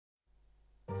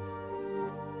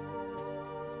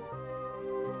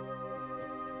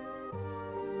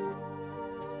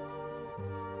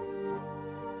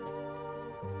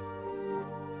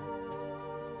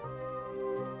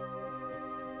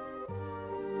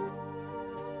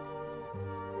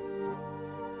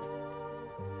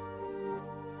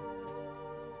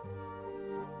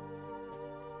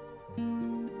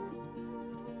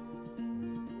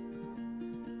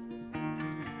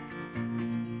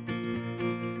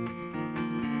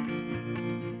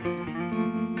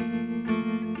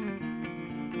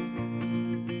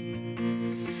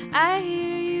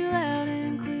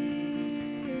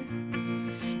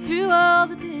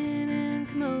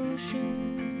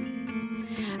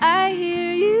I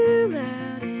hear you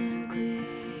loud and clear.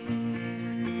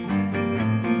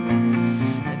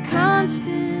 A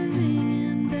constant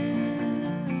ringing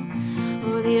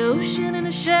bell, or the ocean in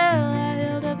a shell I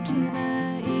held up to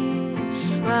my ear,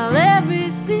 while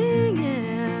everything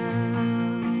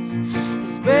else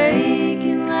is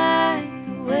breaking like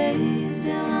the waves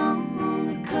down on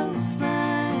the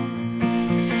coastline,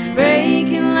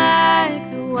 breaking like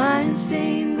the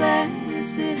wine-stained glass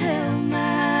that held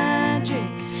my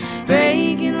drink,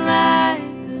 breaking like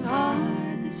the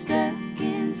heart that's stuck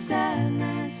inside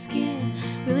my skin.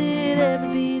 Will it ever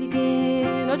beat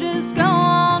again, or just go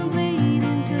on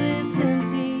bleeding till it's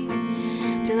empty,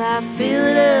 till I fill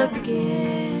it up again?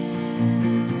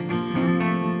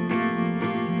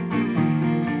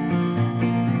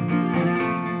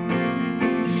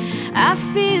 I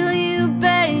feel you,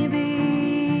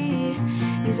 baby.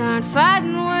 These aren't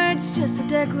fighting words, just a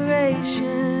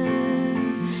declaration.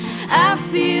 I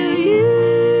feel you,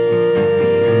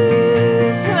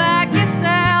 so I guess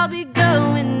I'll be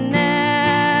going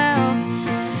now.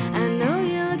 I know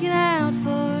you're looking out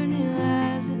for new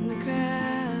eyes in the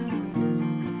crowd.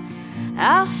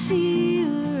 I'll see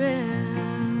you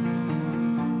around,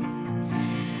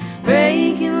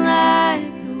 breaking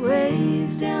like the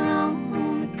waves down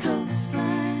on the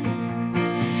coastline,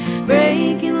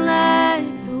 breaking like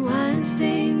the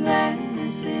wine-stained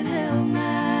glass that held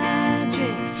my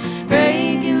drink,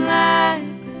 breaking like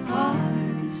the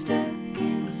heart that's stuck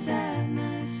inside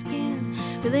my skin.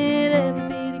 Will it ever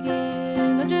beat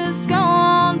again, or just go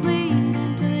on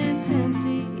bleeding till it's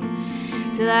empty,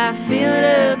 till I fill it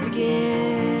up again?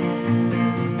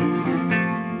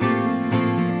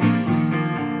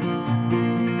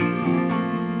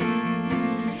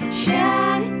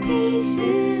 Shiny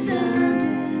pieces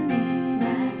underneath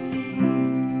my feet.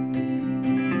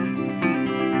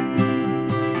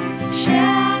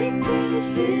 Shiny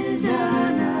pieces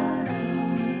are not of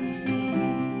me.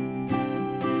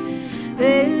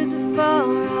 There's a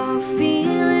far-off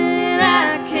feeling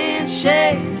I can't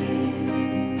shake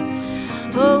it,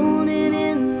 hold it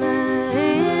in my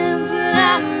hands, but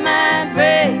I might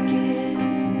break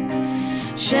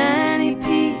it. Shiny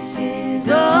pieces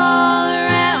all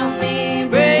around me,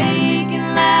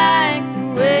 breaking like the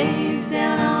waves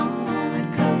down on the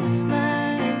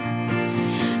coastline,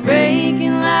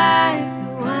 breaking like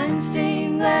the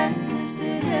wine-stained glass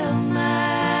that held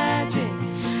my drink,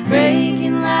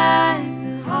 breaking like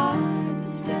the heart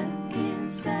that's stuck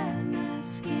inside my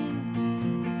skin.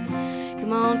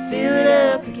 Come on, fill it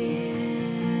up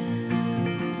again,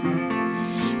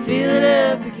 fill it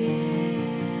up again,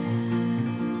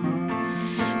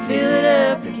 fill it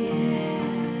up again.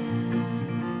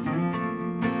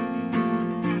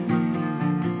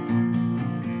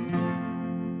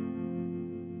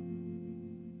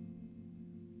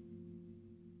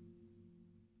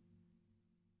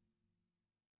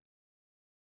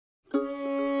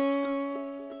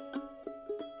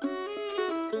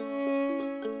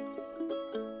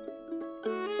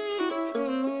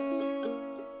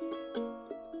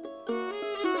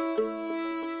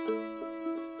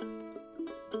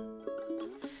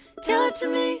 Tell it to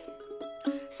me,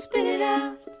 spit it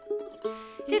out.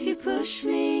 If you push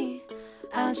me,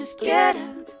 I'll just get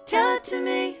up. Tell it to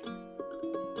me,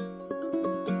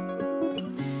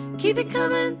 keep it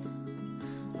coming.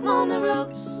 I'm on the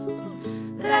ropes,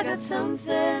 but I got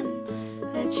something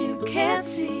that you can't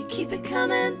see. Keep it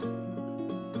coming.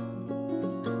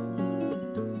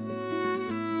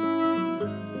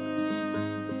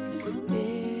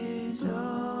 There's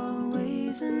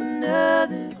always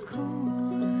another corner.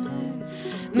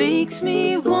 Makes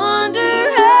me wonder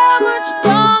how much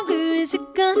longer is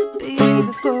it gonna be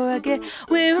before I get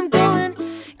where I'm going,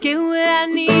 get what I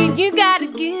need. You gotta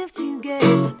give to get,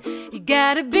 you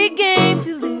got a big game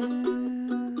to lose.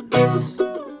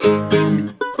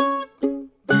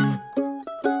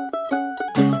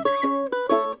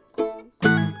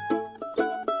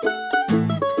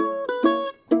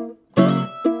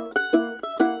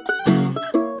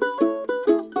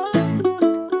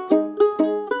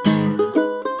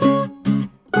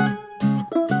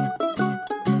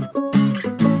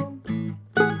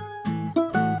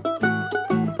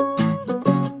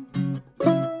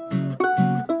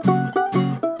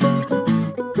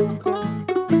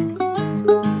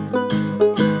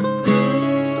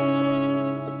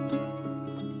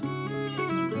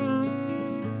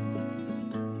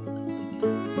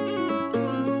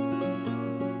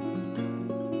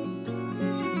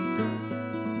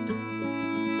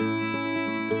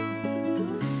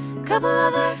 Couple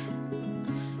other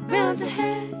rounds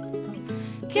ahead,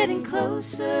 getting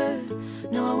closer.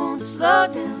 No, I won't slow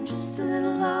down just a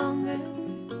little longer.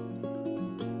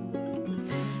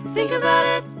 think about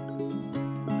it.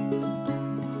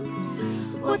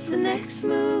 What's the next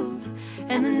move?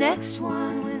 And the next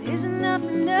one, when isn't enough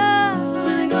enough?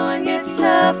 When the going gets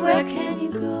tough, where can you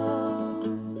go?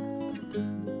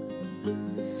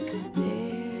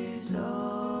 There's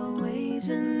always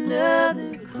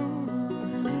another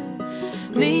corner.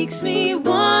 Makes me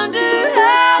wonder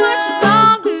how much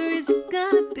longer is it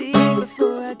gonna be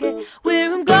before I get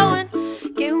where I'm going,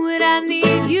 get what I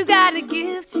need. You gotta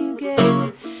give to get,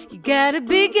 you got a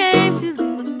big game to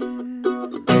lose.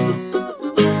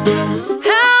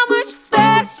 How much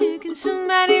faster can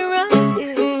somebody run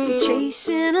if you're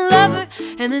chasing a lover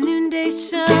and the noonday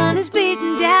sun is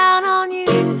beating down on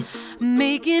you,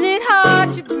 making it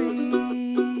hard to breathe?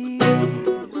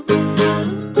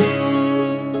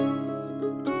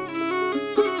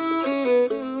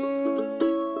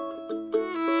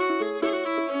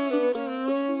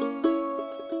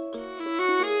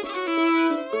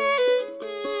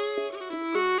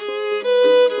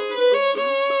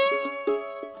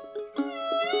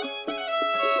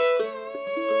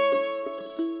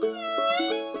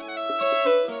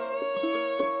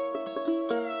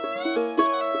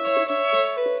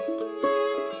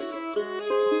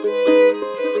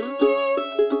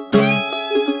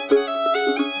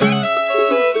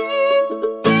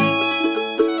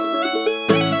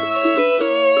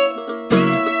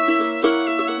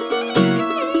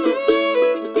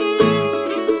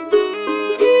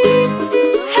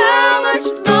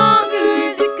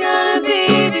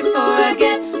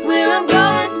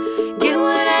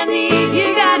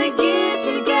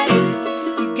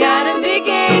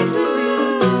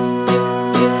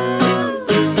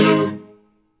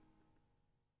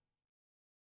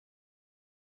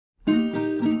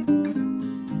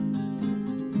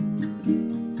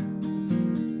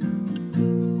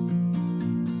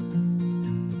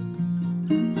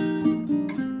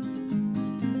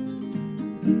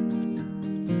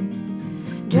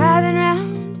 Driving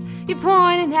round, you're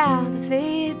pointing out the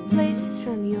faded places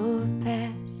from your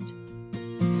past.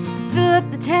 Fill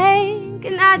up the tank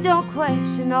and I don't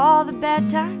question all the bad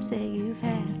times that you've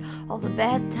had, all the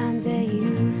bad times that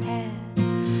you've had.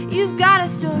 You've got a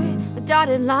story, a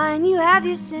dotted line, you have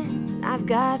your sins and I've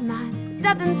got mine. It's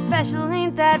nothing special,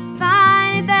 ain't that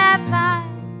fine, ain't that fine.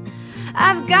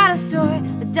 I've got a story,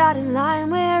 a dotted line,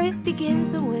 where it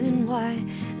begins, the when and why.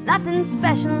 It's nothing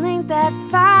special, ain't that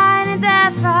fine, ain't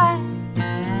that fine.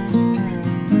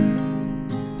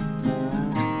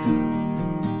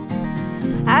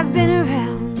 I've been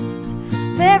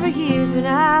around, there were years when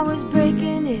I was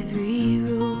breaking every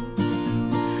rule,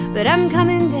 but I'm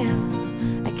coming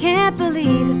down, I can't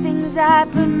believe the things I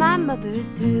put my mother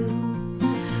through.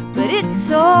 But it's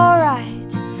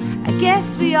alright, I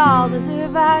guess we all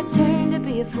deserve our turn to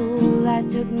be a fool. I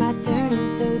took my turn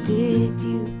and so did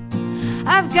you.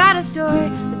 I've got a story,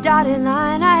 a dotted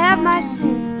line, I have my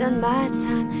sins, I've done my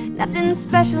time. Nothing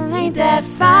special, ain't that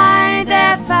fine, ain't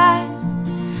that fine.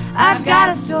 I've got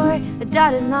a story, a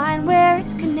dotted line, where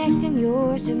it's connecting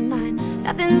yours to mine.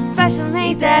 Nothing special,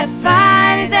 ain't that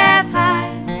fine, ain't that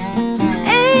fine.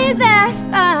 Ain't that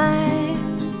fine.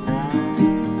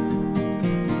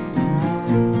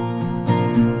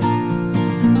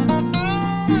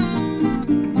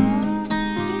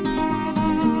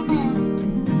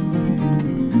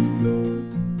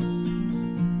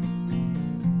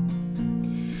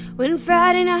 When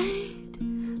Friday night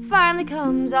finally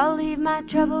comes, I'll leave my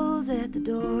troubles at the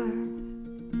door.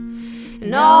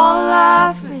 And all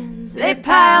our friends, they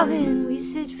pile in. We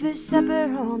sit for supper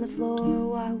on the floor.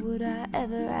 Why would I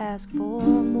ever ask for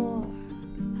more?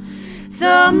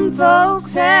 Some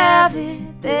folks have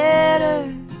it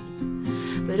better,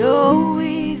 but oh,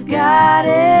 we've got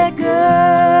it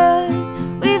good.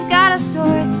 We've got a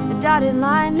story, a dotted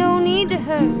line, no need to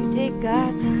hurry, take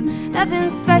our time. Nothing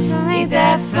special, ain't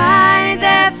that fine, ain't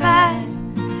that fine.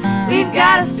 We've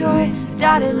got a story, a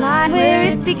dotted line, where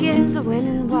it begins, the when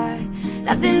and why.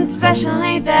 Nothing special,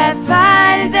 ain't that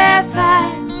fine, ain't that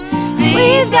fine.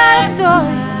 We've got a story,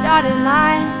 a dotted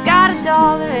line, got a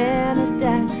dollar and a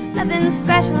dime. Nothing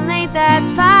special, ain't that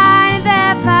fine, ain't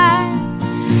that fine.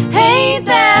 Ain't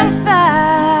that fine.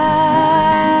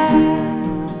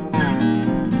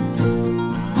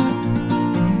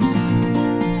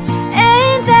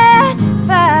 Ain't that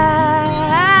fine.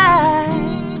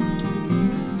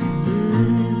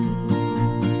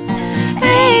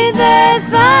 Ain't that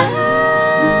fine.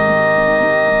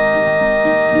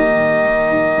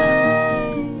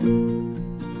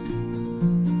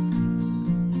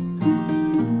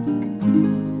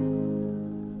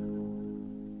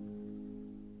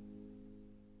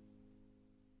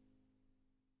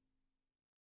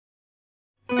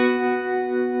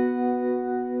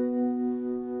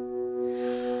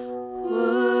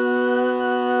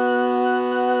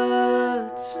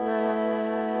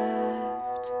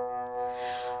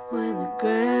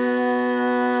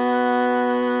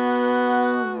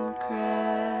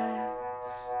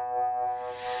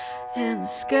 and the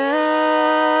sky's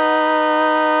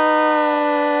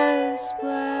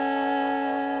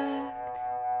black.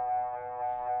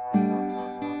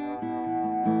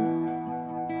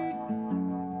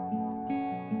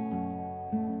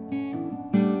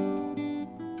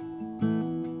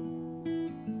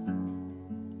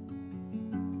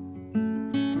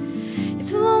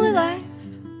 It's a lonely life.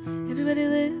 Everybody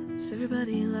lives,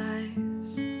 everybody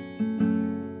lies.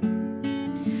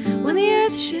 When the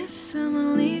earth shifts, someone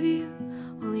will leave you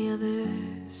on the other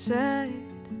side.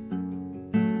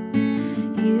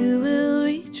 You will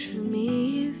reach for me,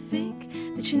 you think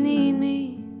that you need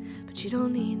me, but you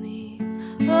don't need me.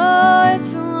 Oh,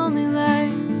 it's a lonely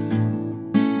life.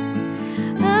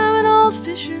 I'm an old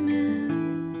fisherman.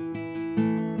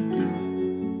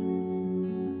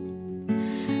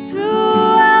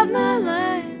 Throughout my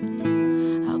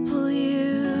line, I'll pull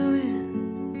you in.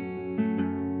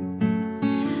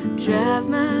 Drive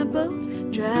my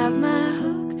boat, drive my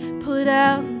hook, pull it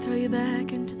out and throw you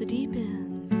back into the deep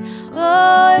end.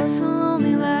 Oh, it's a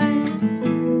lonely life.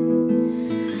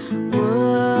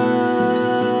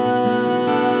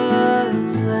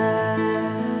 What's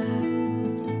left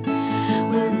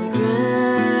when the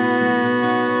ground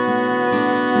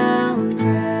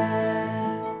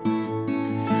cracks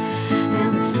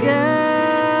and the sky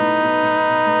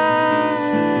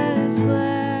is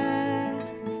black?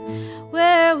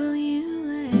 Where will you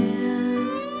land?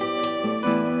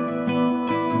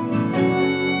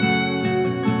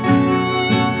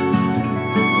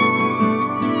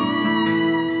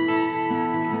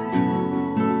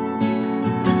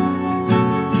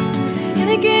 In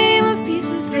a game of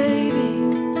pieces, baby.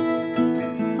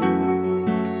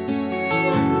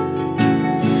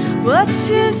 What's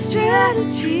your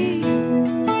strategy?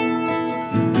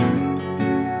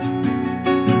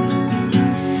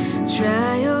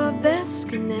 Try your best,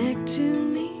 connect to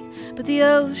me, but the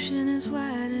ocean is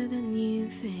wider than you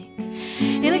think.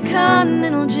 In a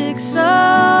continental jigsaw,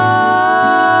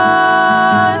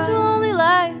 it's a lonely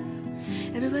life.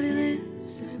 Everybody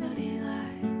lives, everybody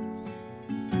lies.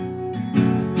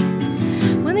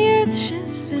 When the earth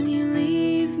shifts and you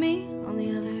leave me on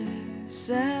the other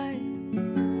side,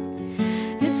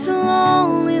 it's a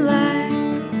lonely life.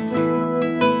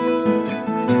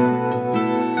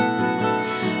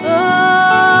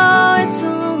 Oh, it's a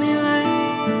lonely life.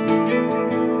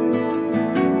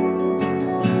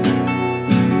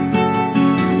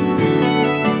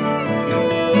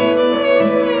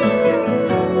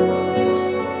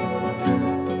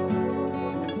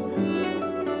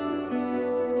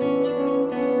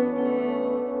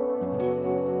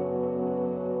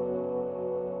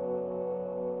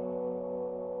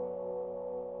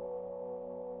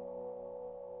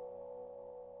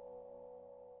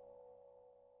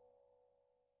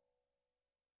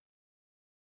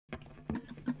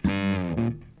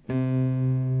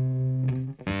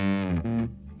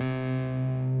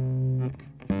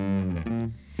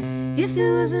 If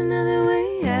there was another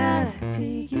way out, I'd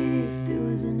take it. If there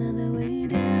was another way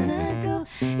down, I'd go.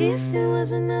 If there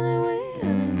was another way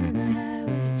other than the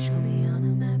highway, show me on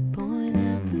a map, point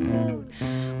out the road.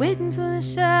 Waiting for the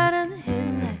sight on the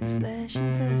headlights,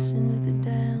 flashing, fussing with the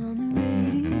dial on the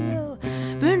radio.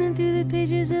 Burning through the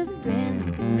pages of the brand,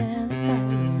 looking down the fire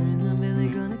in the belly,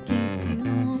 gonna keep you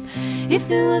warm. If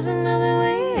there was another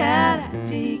way out, I'd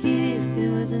take it. If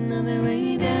there was another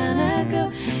way down, I'd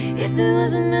go. If there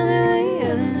was another way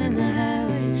other than the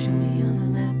highway, show me on the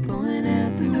map, point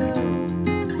out the road.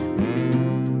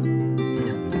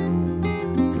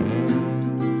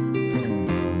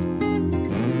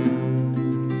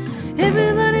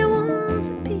 Everybody wants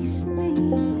a piece of me.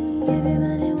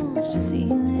 Everybody wants to see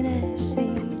what I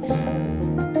see.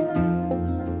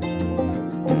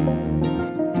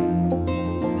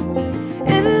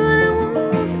 Everybody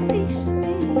wants a piece of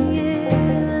me.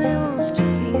 Everybody wants to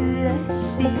see what I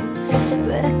see.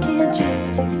 But I can't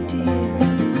just give it to you.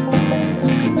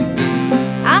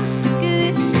 I'm sick of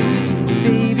this routine,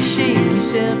 baby. Shake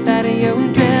yourself out of your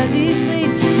drowsy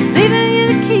sleep. Leaving you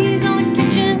the keys on the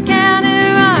kitchen counter.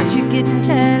 Aren't you getting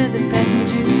tired of the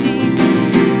passenger seat?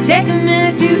 Take a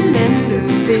minute to remember,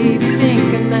 baby.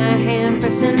 Think of my hand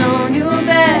pressing on your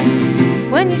back.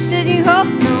 When you said you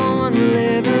hoped no one will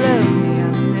ever love me,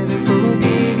 I'll never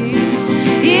forgive you.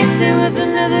 If there was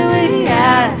another way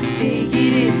out, I'd take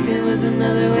it. If there was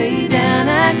another way down,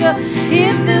 I'd go.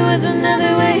 If there was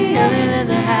another way other than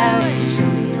the highway, show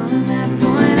me on a map,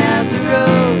 point out the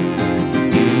road.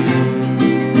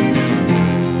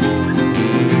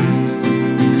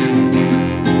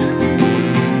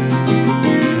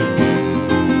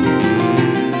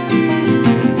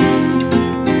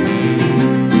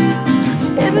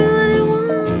 Everybody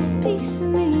wants a piece of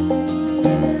me.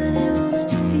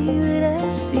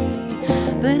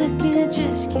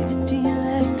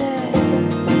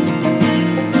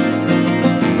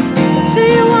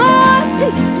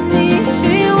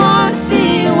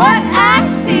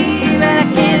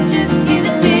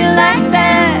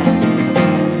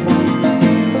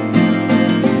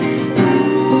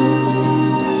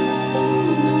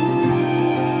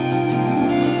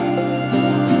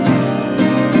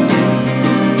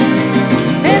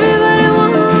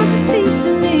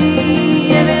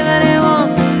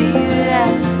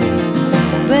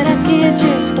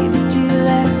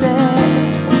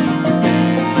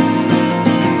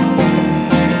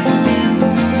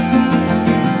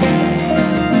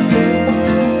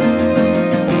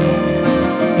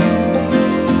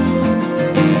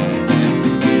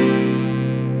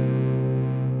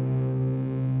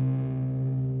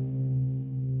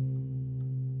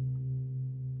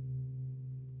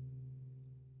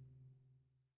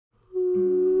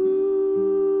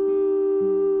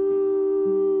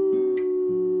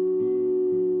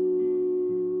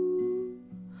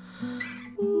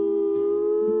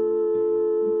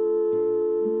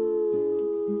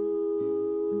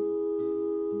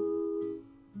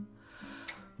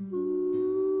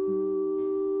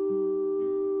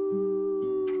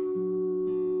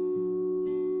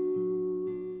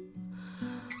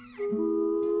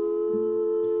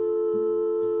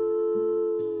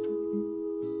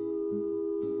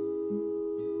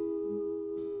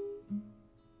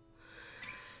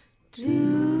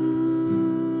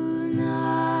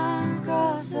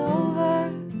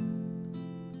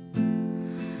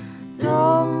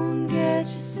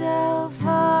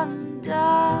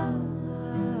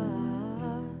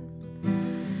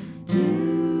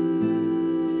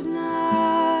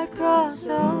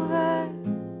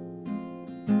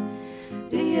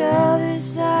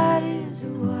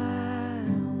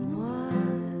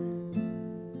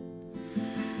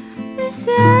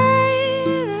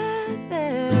 say that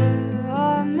there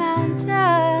are mountains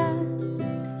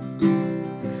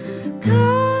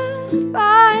cut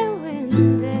by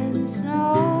wind and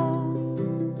snow.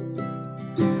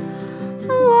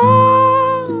 I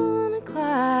wanna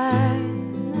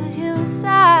climb the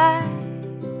hillside,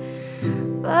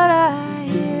 but I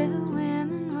hear the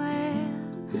women wail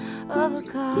of a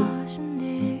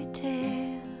cautionary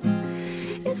tale.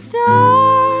 It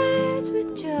starts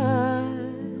with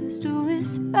just a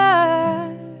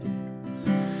whisper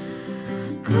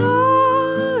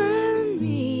calling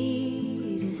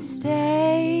me to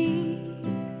stay.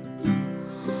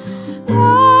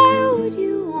 Why would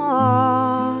you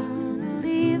want to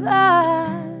leave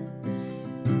us?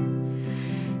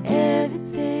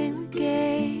 Everything we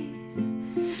gave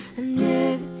and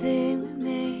everything we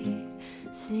made,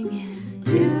 singing,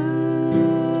 do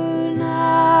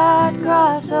not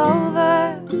cross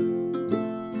over.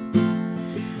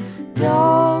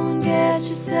 Don't get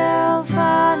yourself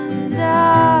undone.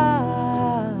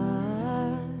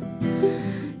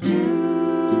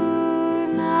 Do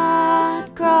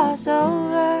not cross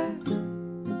over.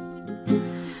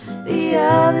 The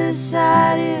other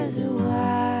side is a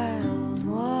wild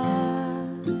one.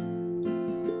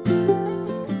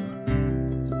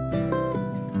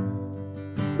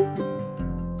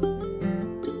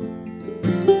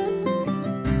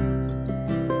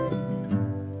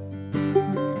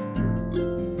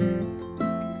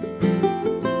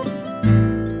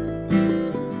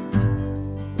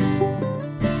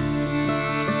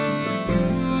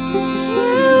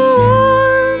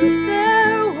 Once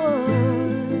there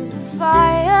was a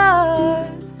fire,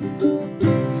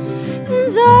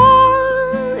 there's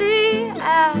only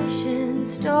ash and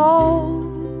stone.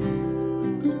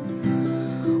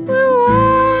 Well,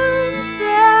 once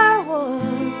there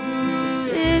was a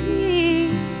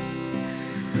city,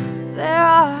 there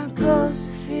are ghosts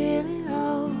of feeling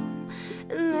home,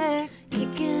 and they're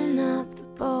kicking up the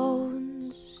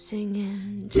bones,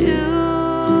 singing, do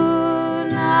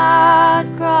not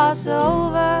cross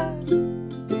over.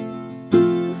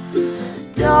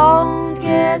 Don't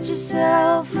get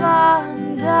yourself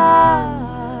undone.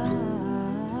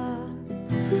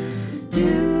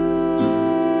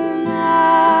 Do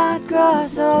not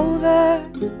cross over.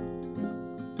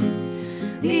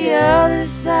 The other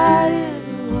side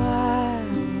is a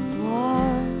wild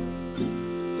one.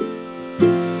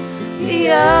 The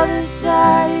other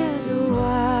side is a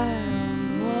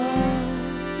wild one.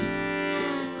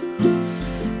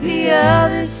 The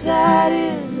other side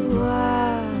is a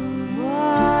wild one.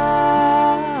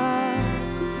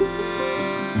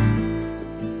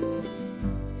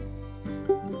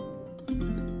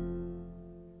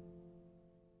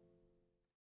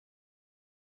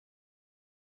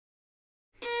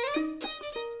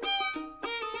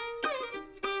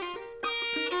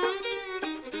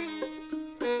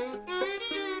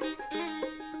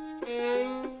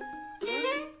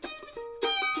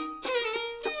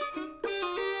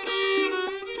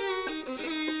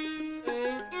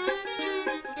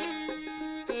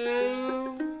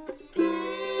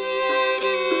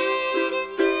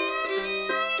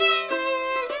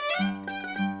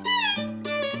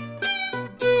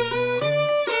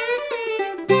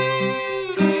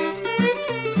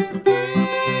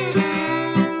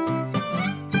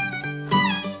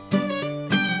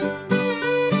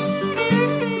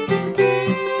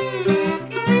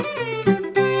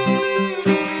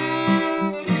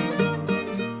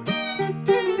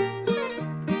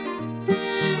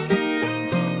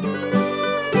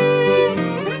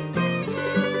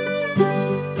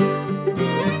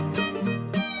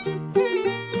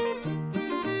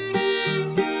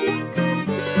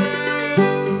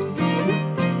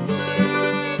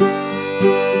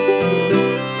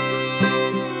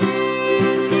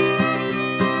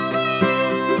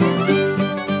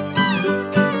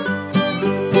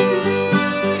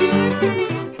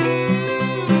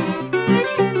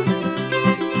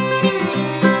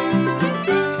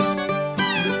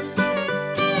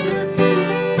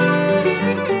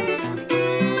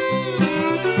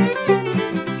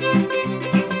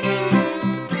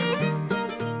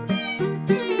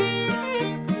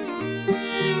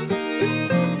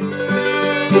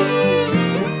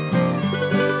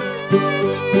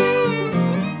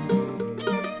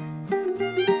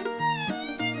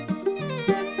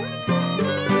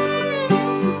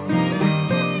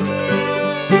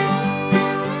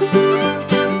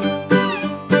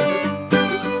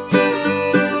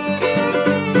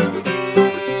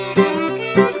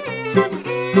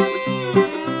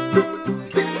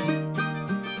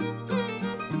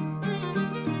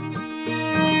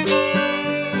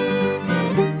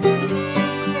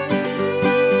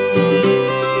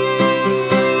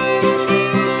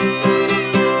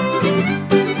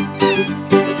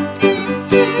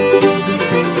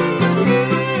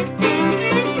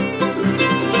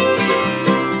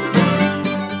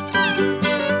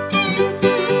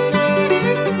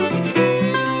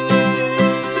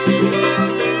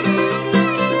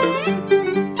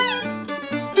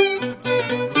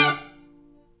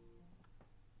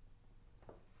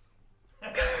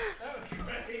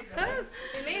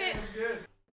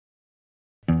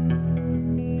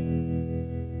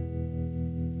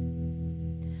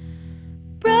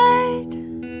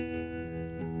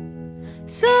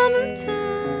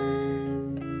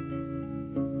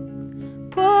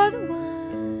 pour the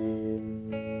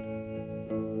wine.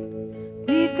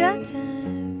 We've got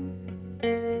time.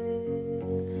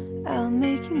 I'll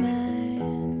make you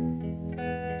mine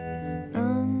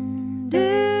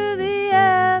under the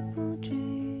apple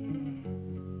tree.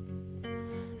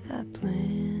 I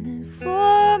planted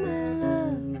for my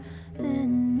love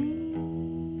and me.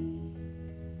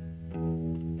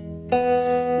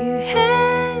 Your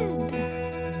hand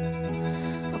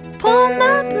upon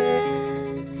my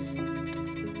breast,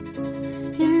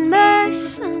 in my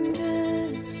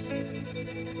sundress,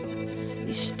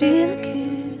 you steal a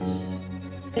kiss.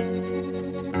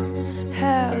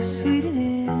 How sweet it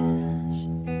is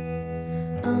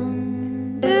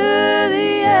under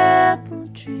the apple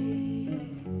tree.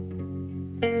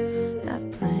 I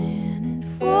planted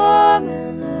for my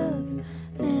love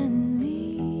and me.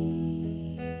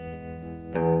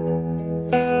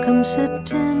 Come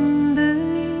September,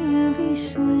 we'll be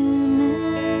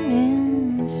swimming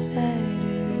inside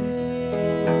her,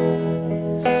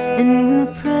 and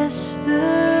we'll press the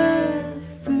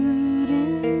fruit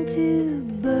into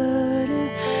butter,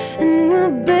 and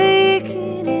we'll bake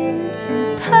it into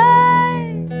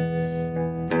pies.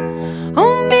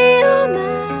 Oh me, oh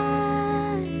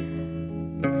my,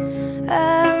 I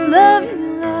love you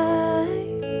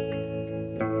like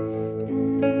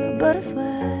a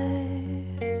butterfly.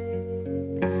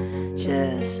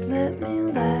 Just let me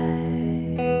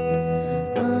lie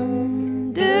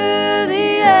under the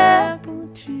apple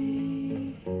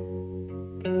tree.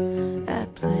 I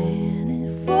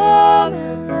planted for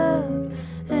my love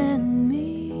and me.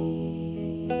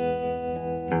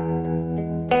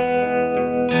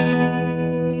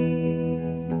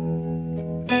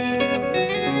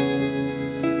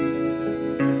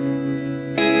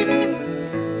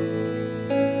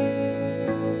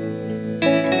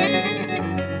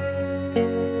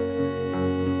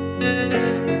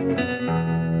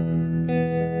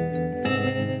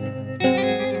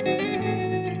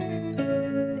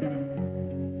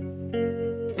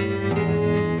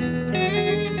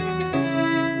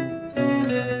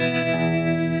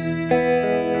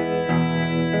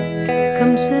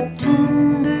 Come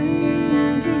September,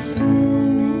 we'll be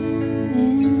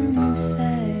swimming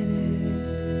inside her,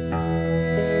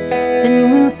 and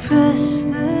we'll press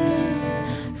the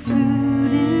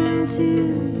fruit into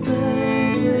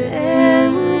butter, and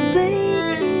we'll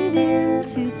bake it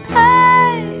into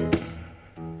pies.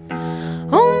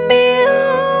 Oh me,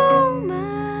 oh my,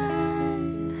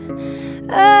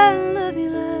 I love you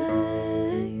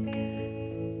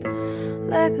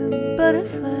like a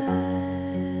butterfly.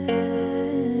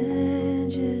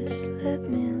 Just let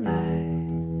me lie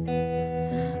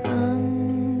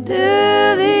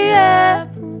under the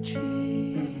apple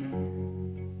tree.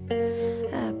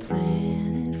 I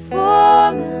planted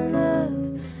for my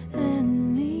love and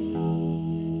me.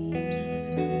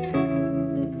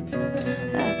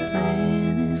 I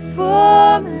planted for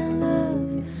my love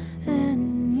and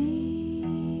me.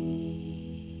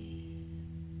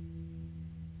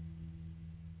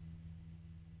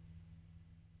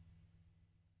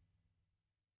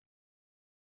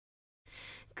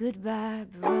 Goodbye,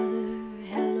 brother,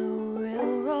 hello,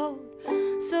 railroad.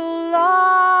 So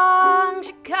long,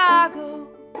 Chicago.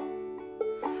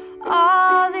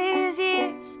 All these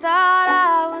years thought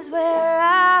I was where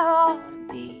I ought to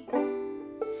be,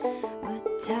 but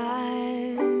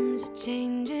times are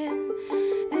changing,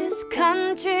 this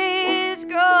country's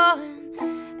growing,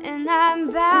 and I'm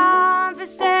bound for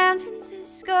San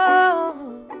Francisco.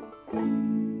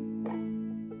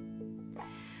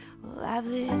 Well, I've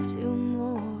lived through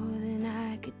more than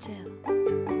I could tell.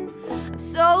 I've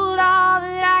sold all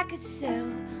that I could sell,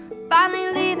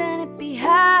 finally leaving it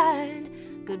behind.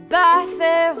 Goodbye,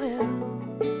 farewell.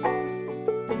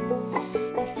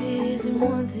 If it isn't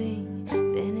one thing,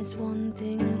 then it's one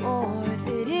thing more. If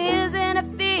it isn't a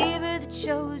fever that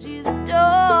shows you the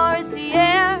door, it's the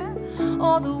air,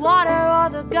 or the water, or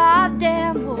the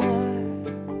goddamn war.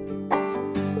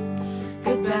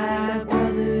 Goodbye,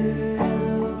 brother,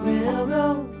 hello,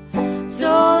 railroad. So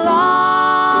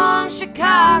long,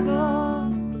 Chicago.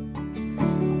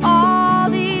 All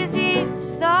these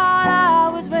years thought I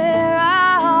was where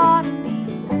I ought to be,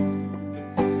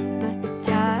 but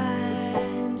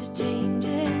times are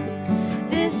changing,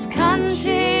 this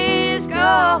country's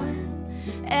growing,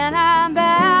 and I'm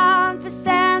bound for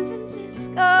San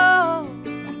Francisco.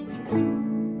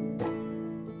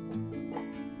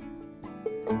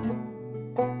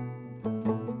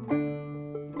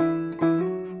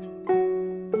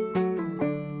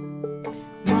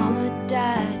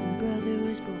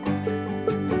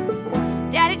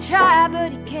 Tried,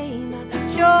 but he came up.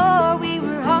 Sure, we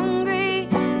were hungry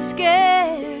and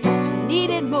scared,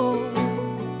 needed more.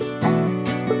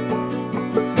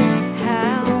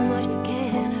 How much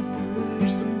can a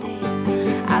person take?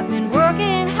 I've been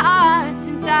working hard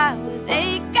since I was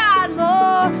 8. Got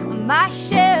more of my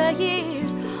share of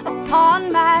years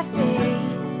upon my face.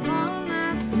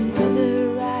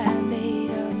 Whether I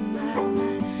made up my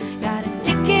mind, got a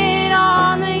ticket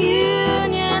on the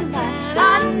Union line.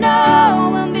 I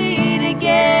know we'll meet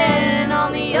again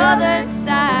on the other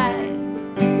side.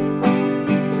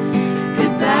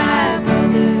 Goodbye,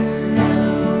 brother,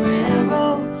 hello,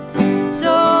 railroad.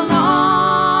 So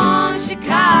long,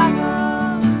 Chicago.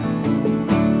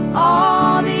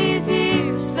 All these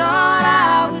years thought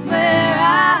I was where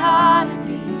I ought to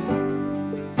be,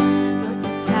 but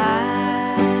the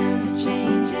times are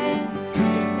changing.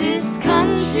 This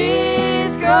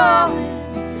country's growing,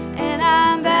 and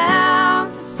I'm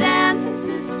bound for San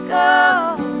Francisco,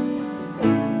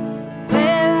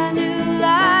 where I knew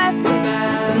life would be.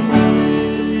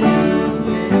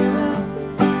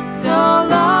 So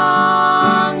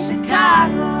long,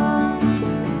 Chicago.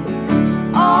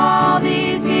 All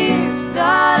these years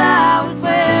thought I was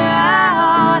where I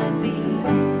ought to be,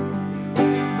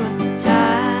 but the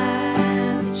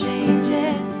times are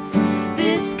changing.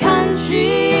 This country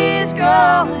is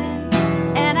growing,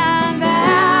 and I'm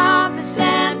bound for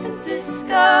San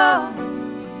Francisco,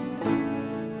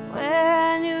 where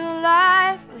I knew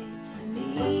life waits for me.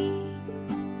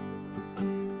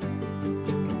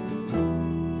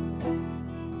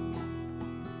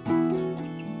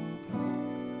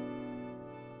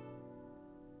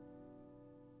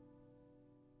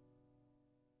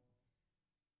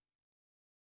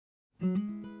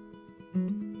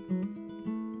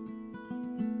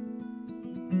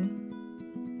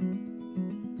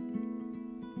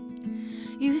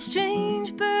 You're a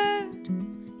strange bird,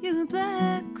 you're a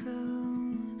black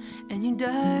crow, and you're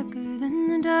darker than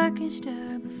the darkest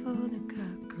star before the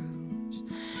cock crows.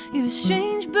 You're a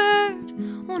strange bird,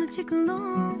 wanna take a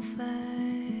long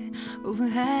flight over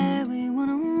Highway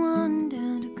 101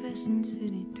 down to Crescent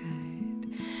City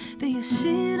Tide. There you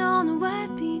sit on the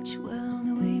white beach while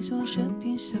the waves wash up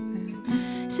your suburb.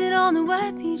 Sit on the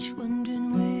white beach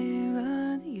wondering where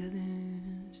are the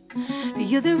others.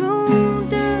 The other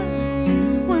older,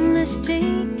 one less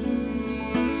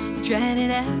taken. You tried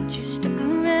it out, you stuck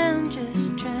around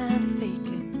just trying to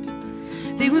fake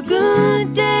it. They were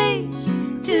good days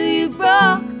till you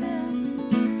broke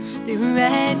them. They were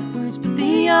right words, but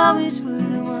they always were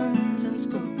the ones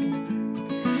unspoken.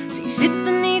 So you sit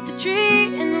beneath the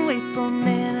tree and wait for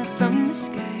manna from the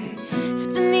sky.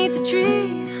 Sit beneath the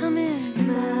tree, humming, "Am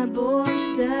I born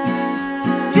to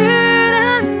die?" Dirt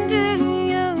under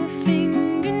your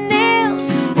fingernails,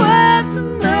 wipe the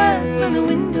mud from the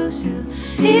windowsill.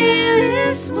 In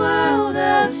this world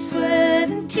of sweat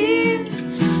and tears,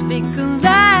 make a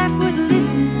life worth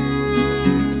living.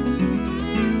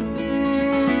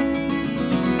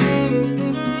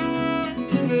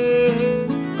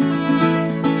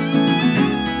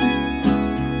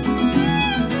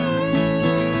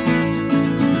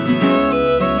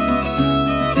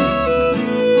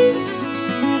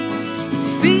 It's a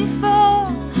free fall,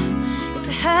 it's a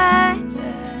high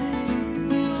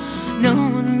tide. No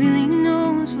one really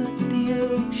knows what the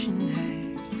ocean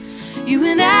hides. You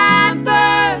and I,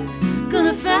 bird,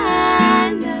 gonna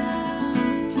find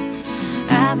out.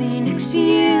 I'll be next to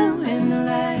you when the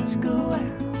lights go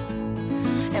out,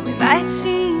 and we might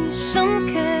see some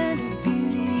kind of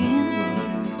beauty in the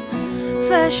water.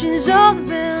 Flashes all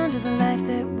around of the life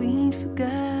that we'd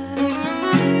forgot.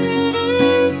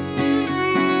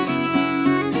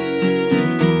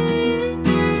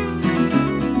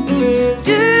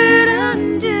 Dirt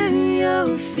under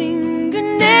your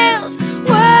fingernails,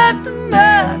 wipe the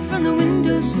mud from the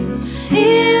windowsill.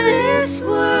 In this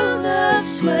world of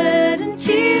sweat and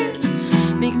tears,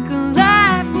 make a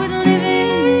life worth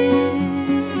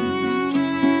living.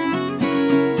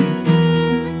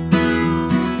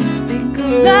 Make a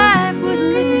life worth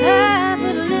living. Life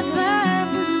worth living.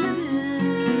 Life worth living.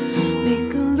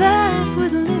 Make a life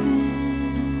worth living.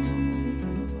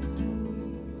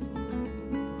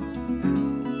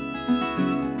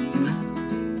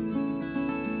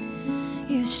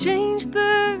 You're a strange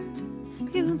bird,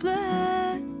 you're a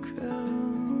black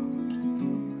crow.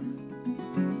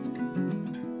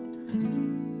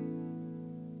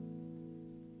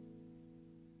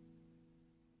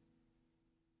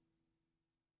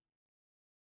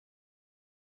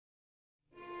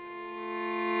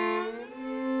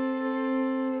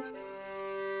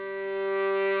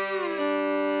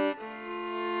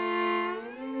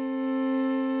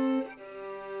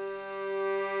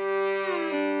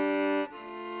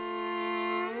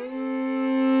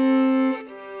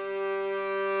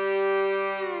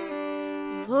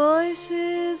 voice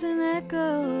is an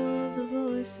echo of the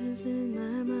voices in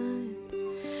my mind.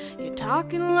 You're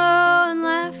talking low and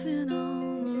laughing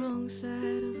on the wrong side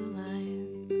of the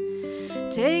line.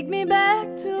 Take me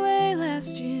back to way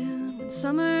last June when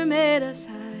summer made us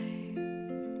high.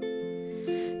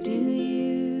 Do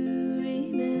you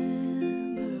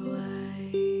remember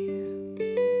why?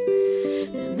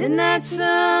 The midnight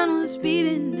sun was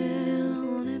beating down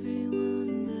on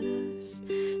everyone but us.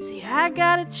 See, I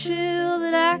got a chill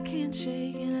that I can't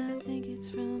shake, and I think it's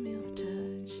from your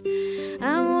touch.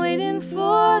 I'm waiting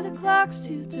for the clocks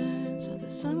to turn so the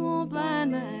sun won't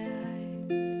blind my eyes.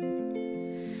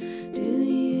 Do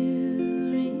you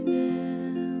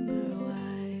remember why?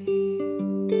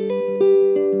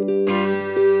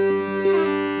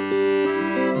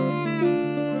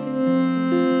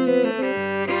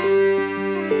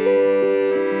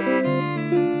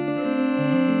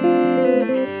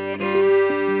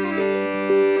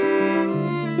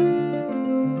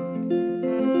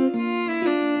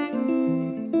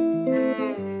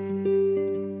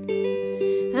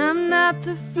 I'm not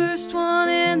the first one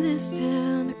in this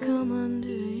town to come under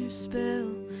your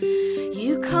spell.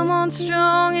 You come on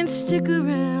strong and stick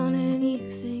around, and you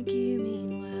think you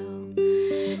mean well.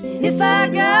 And if I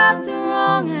got the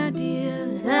wrong idea,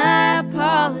 then I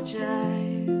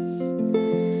apologize.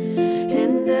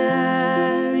 And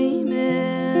I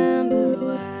remember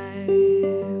why.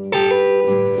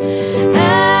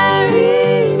 I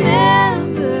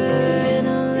remember in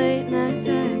a late night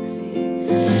taxi,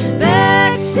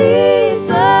 backseat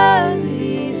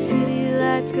blurry, city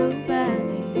lights go by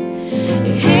me.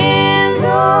 Your hands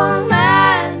on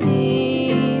my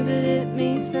knee, but it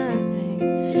means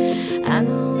nothing. I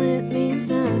know it means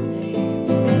nothing.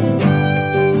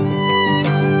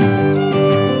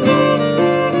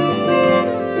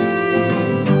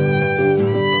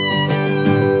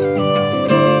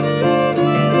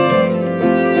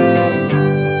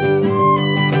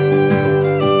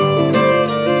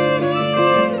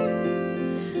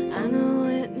 I know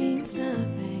it means nothing.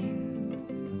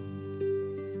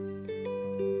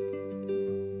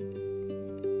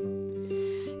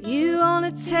 You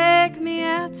wanna take me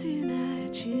out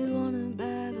tonight, you wanna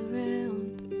buy the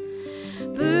round,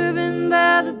 bourbon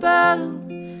by the bottle,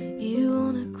 you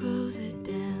wanna close it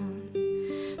down.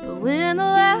 But when the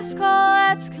last call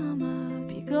lights come up,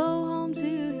 you go home to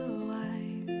your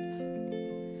wife.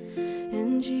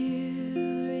 And you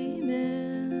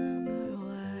remember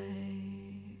why.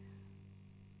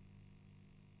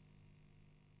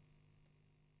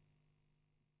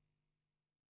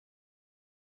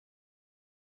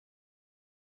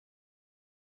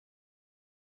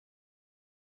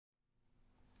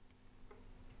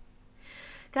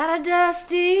 Got a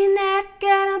dusty neck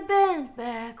and a bent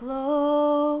back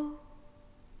low.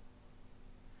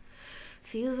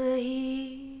 Feel the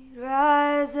heat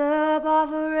rise up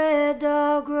off a Red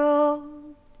Dog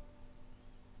Road.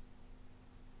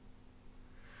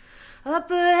 Up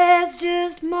ahead's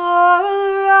just more of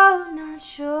the road not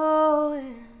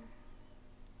showing.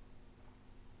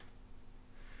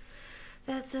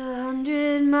 That's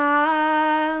 100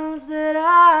 miles that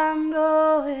I'm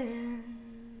going.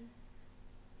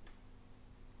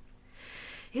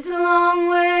 It's a long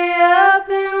way up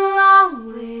and a long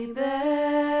way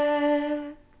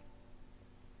back.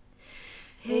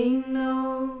 Ain't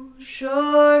no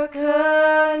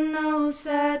shortcut, no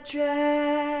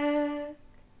sidetrack.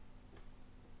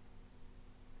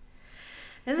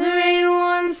 And there ain't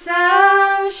one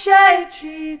sign of a shade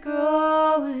tree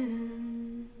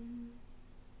growing.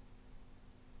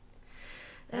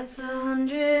 That's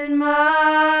 100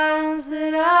 miles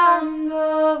that I'm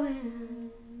going.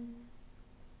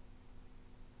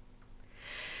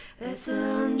 That's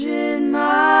 100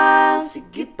 miles to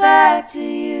get back to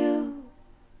you.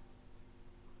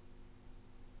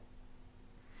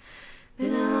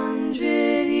 Been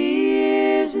 100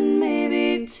 years and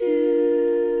maybe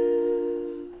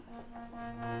 2.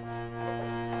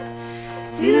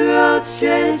 See the road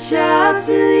stretch out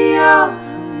to the old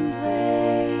home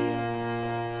place.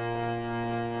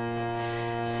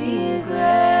 See a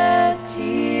glad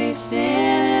tear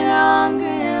standing on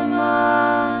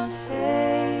Grandma's face.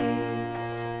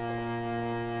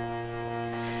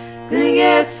 Gonna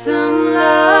get some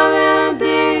love and a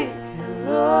big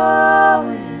hello.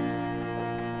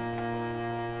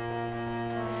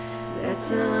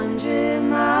 That's 100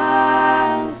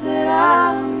 miles that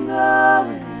I'm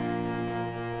going.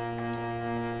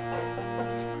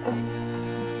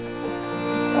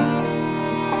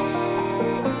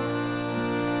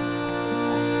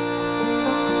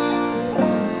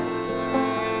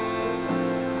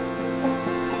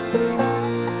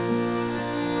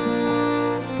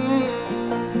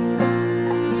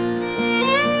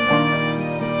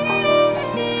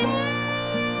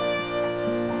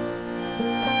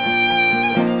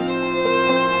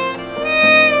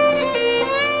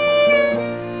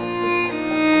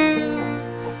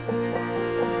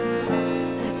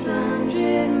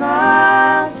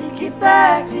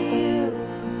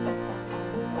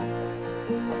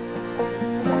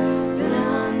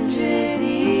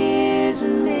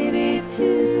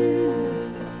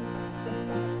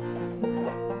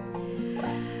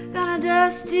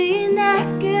 dusty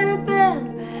neck and a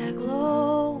bent back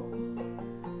low.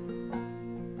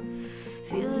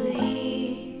 Feel the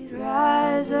heat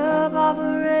rise up off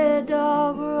a Red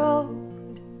Dog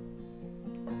Road.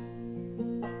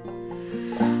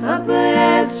 Up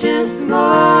ahead's just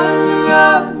more of the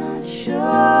road, not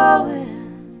sure where